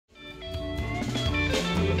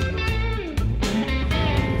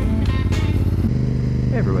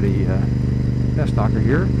everybody, Stalker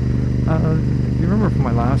here. You remember from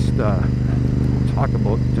my last talk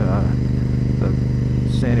about the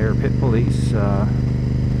Sena Pit Police, you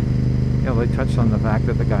know, they touched on the fact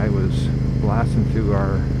that the guy was blasting through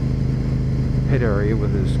our pit area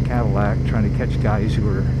with his Cadillac trying to catch guys who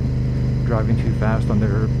were driving too fast on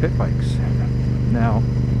their pit bikes. Now,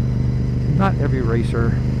 not every racer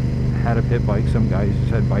had a pit bike. Some guys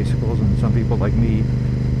just had bicycles, and some people like me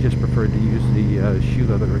just preferred to use the shoe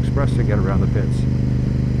leather express to get around the pits.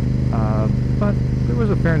 But there was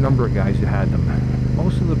a fair number of guys who had them.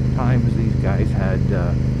 Most of the times these guys had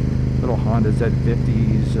little Honda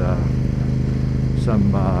Z50s,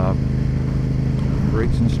 some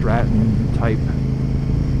Briggs and Stratton type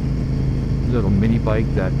little mini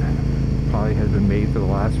bike that probably has been made for the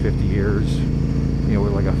last 50 years, you know,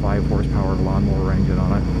 with like a 5 horsepower lawnmower engine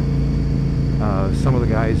on it. Some of the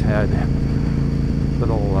guys had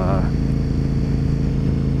little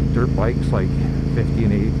dirt bikes, like 50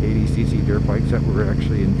 and 80cc dirt bikes that were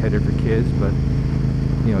actually intended for kids, but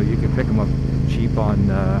you know, you could pick them up cheap on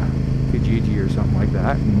Kijiji or something like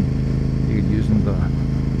that, and you could use them to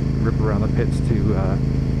rip around the pits to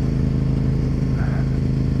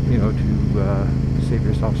you know, to save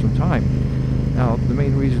yourself some time. Now, the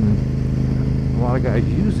main reason a lot of guys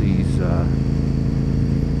use these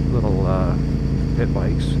little pit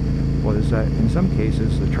bikes was that in some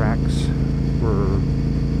cases the tracks were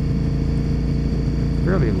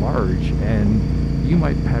fairly large, and you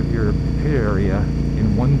might have your pit area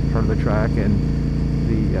in one part of the track, and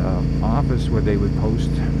the office where they would post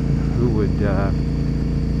who would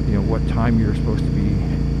you know, what time you're supposed to be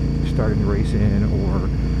starting the race in, or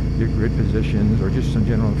your grid positions, or just some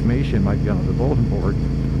general information might be on the bulletin board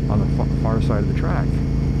on the far side of the track.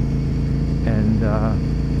 And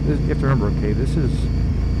you have to remember, okay, this is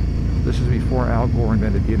before Al Gore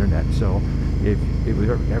invented the internet, so if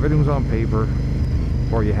everything was on paper,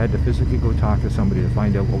 or you had to physically go talk to somebody to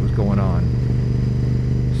find out what was going on.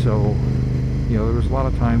 So, you know, there was a lot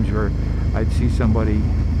of times where I'd see somebody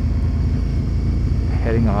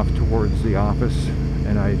heading off towards the office,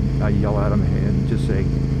 and I'd yell at him and just say,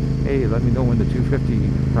 hey, let me know when the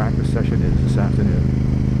 250 practice session is this afternoon.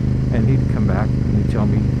 And he'd come back and he'd tell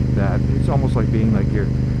me that it's almost like being like you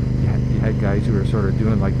had guys who were sort of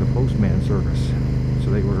doing like the postman service.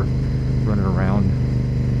 So they were running around.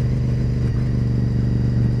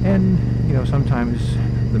 And, you know, sometimes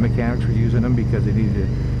the mechanics were using them because they needed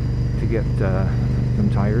to get some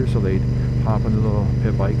tires, so they'd hop into the little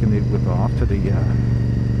pit bike and they'd whip off to the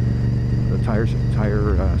tire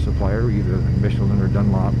supplier, either Michelin or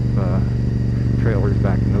Dunlop trailers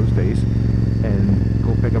back in those days, and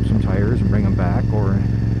go pick up some tires and bring them back. Or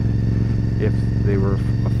if they were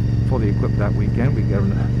fully equipped that weekend,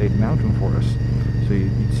 they'd mount them for us. So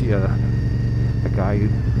you'd see a guy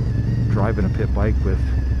driving a pit bike with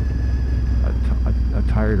a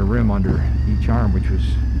tire and a rim under each arm, which was,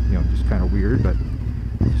 you know, just kind of weird, but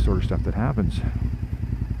it's the sort of stuff that happens.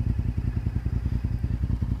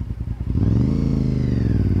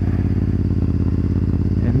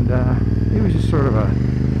 And it was just sort of a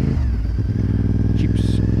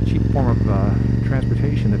cheap form of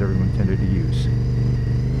transportation that everyone tended to use.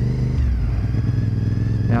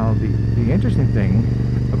 Now, the interesting thing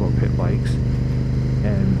about pit bikes,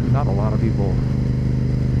 and not a lot of people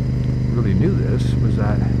really knew this, was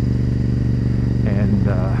that, and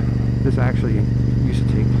this actually used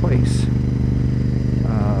to take place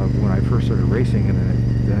when I first started racing, and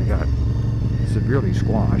then it got severely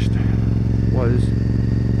squashed, was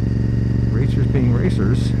racers being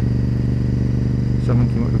racers. Someone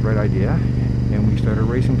came up with a bright idea, and we started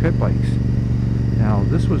racing pit bikes. Now,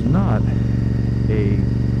 this was not a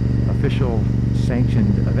official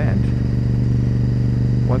sanctioned event.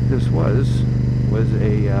 What this was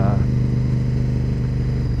a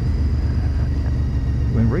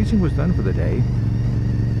when racing was done for the day,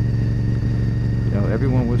 you know,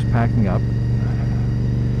 everyone was packing up,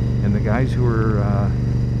 and the guys who were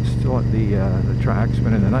still at the track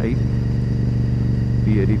spending the night,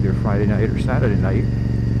 be it either Friday night or Saturday night,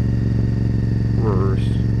 were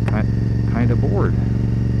kind of bored.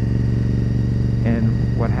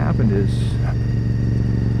 And what happened is,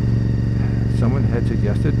 someone had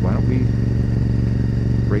suggested, why don't we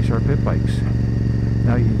race our pit bikes?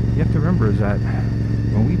 Now, you have to remember is that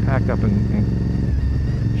when we pack up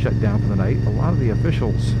and shut down for the night, a lot of the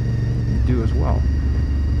officials do as well.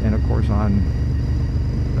 And of course, on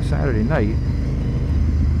a Saturday night,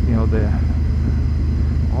 you know,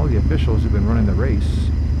 all the officials who've been running the race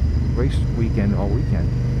weekend all weekend,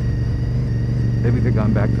 they've either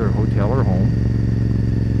gone back to their hotel or home,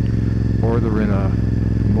 or they're in a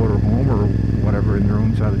motorhome or whatever in their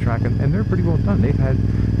own side of the track, and they're pretty well done.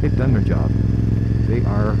 They've done their job. They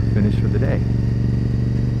are finished for the day.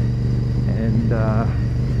 And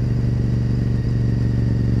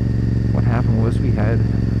what happened was we had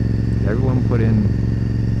everyone put in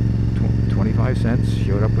 25 cents,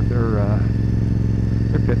 showed up with their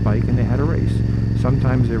pit bike, and they had a race.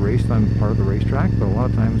 Sometimes they raced on part of the racetrack, but a lot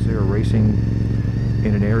of times they were racing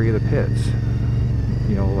in an area of the pits.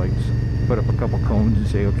 You know, like put up a couple cones and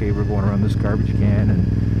say, okay, we're going around this garbage can,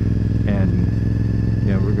 and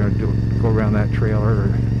you know, we're going to go around that trailer,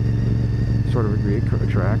 or sort of a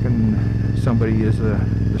track, and somebody is the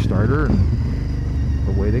starter, and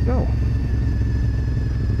away they go.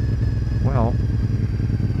 Well,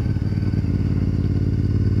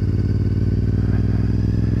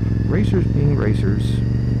 racers being racers,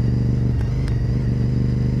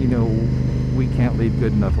 you know, we can't leave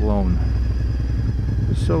good enough alone.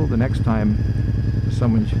 So the next time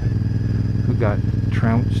someone who got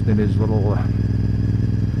trounced in his little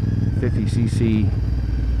 50cc,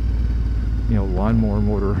 you know, lawnmower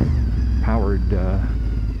motor powered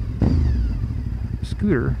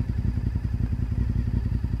scooter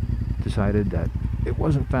decided that it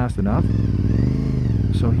wasn't fast enough,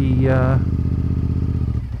 so he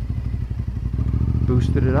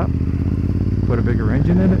boosted it up, put a bigger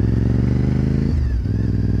engine in it,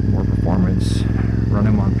 more performance, run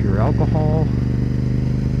him on pure alcohol,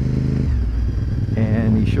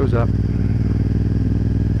 and he shows up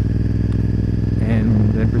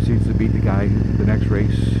and then proceeds to beat the guy the next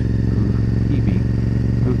race who he beat,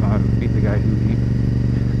 beat the guy who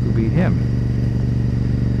beat him.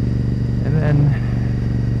 And then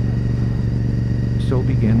so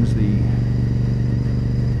begins the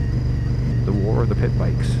war of the pit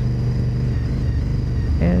bikes.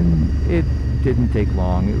 And it didn't take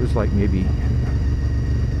long. It was like maybe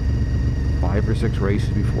 5 or 6 races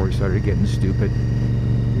before it started getting stupid.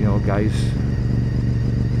 You know, guys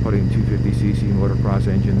putting 250cc motocross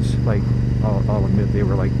engines, like I'll admit they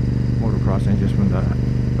were like motocross engines from the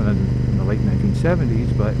late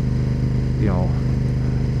 1970s, but you know,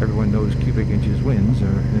 everyone knows cubic inches wins, or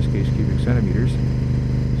in this case cubic centimeters.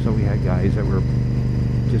 So we had guys that were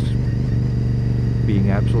just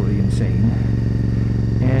being absolutely insane,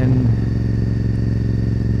 and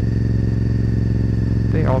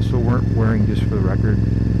they also weren't wearing, just for the record,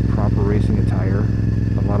 proper racing attire.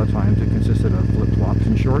 A lot of times it consisted of flip-flops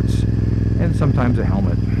and shorts, and sometimes a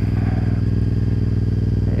helmet.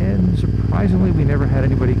 And surprisingly, we never had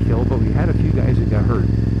anybody killed, but we had a few guys that got hurt.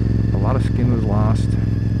 A lot of skin was lost,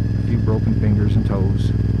 a few broken fingers and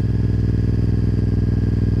toes,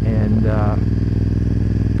 and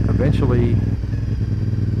eventually,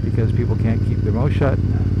 because people can't keep their mouth shut,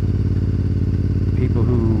 people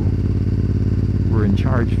who were in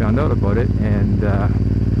charge found out about it, and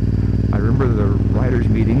I remember the riders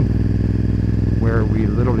meeting where we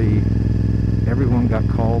literally, everyone got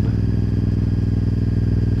called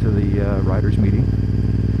to the riders meeting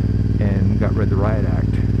and got read the riot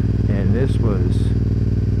act. And this was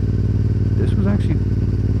actually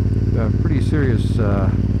a pretty serious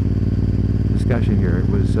discussion here. It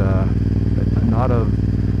was not a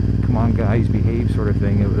come on guys behave sort of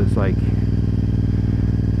thing. It was like,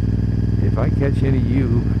 if I catch any of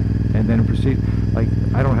you, and then proceed, like,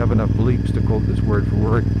 I don't have enough bleeps to quote this word for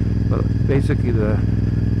word, but basically the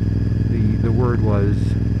word was,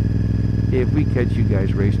 if we catch you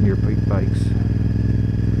guys racing your pit bikes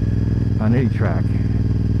on any track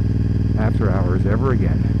after hours ever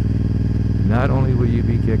again, not only will you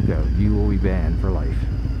be kicked out, you will be banned for life.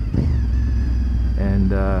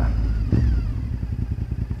 And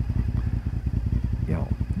you know,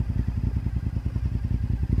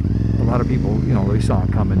 a lot of people, you know, they saw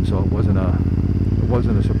it coming, so it wasn't a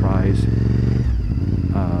surprise.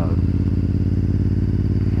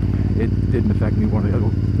 It didn't affect me one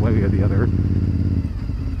way or the other. A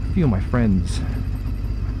few of my friends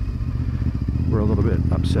were a little bit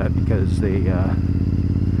upset because they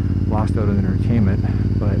lost out on entertainment,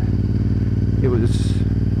 but it was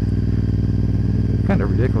kind of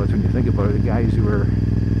ridiculous when you think about it. The guys who were,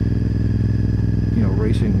 you know,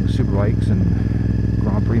 racing super bikes and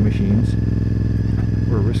Grand Prix machines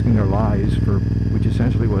were risking their lives for, which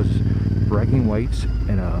essentially was bragging rights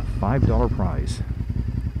and a $5 prize.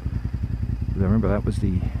 I remember that was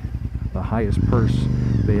the highest purse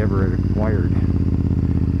they ever had acquired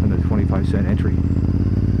on the 25-cent entry.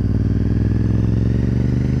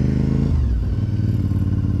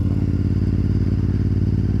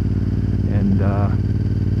 And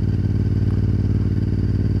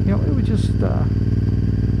you know, it was just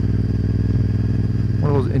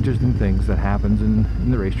one of those interesting things that happens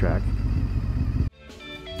in the racetrack.